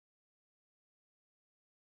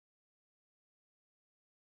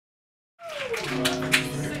You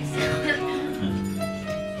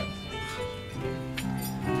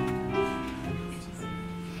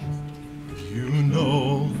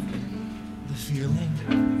know the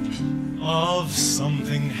feeling of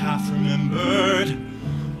something half remembered,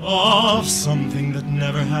 of something that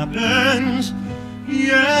never happened,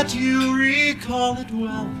 yet you recall it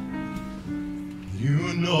well.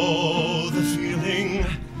 You know the feeling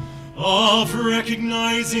of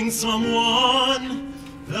recognizing someone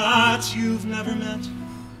that you've never met,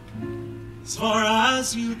 as far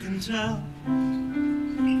as you can tell.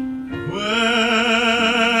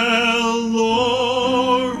 Well,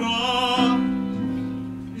 Laura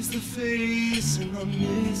is the face in the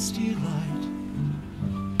misty light.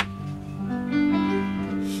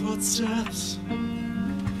 Footsteps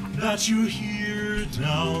that you hear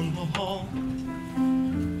down the hall.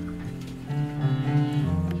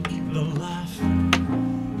 The laugh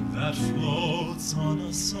that floats on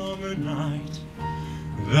a summer night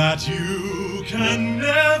that you can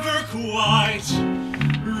never quite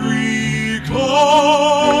recall.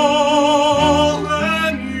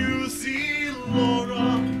 When you see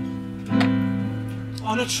Laura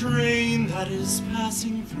on a train that is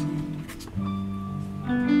passing through,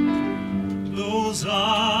 those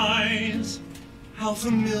eyes, how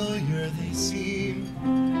familiar they seem.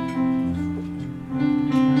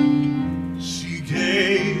 She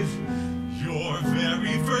gave your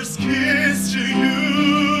very first kiss to you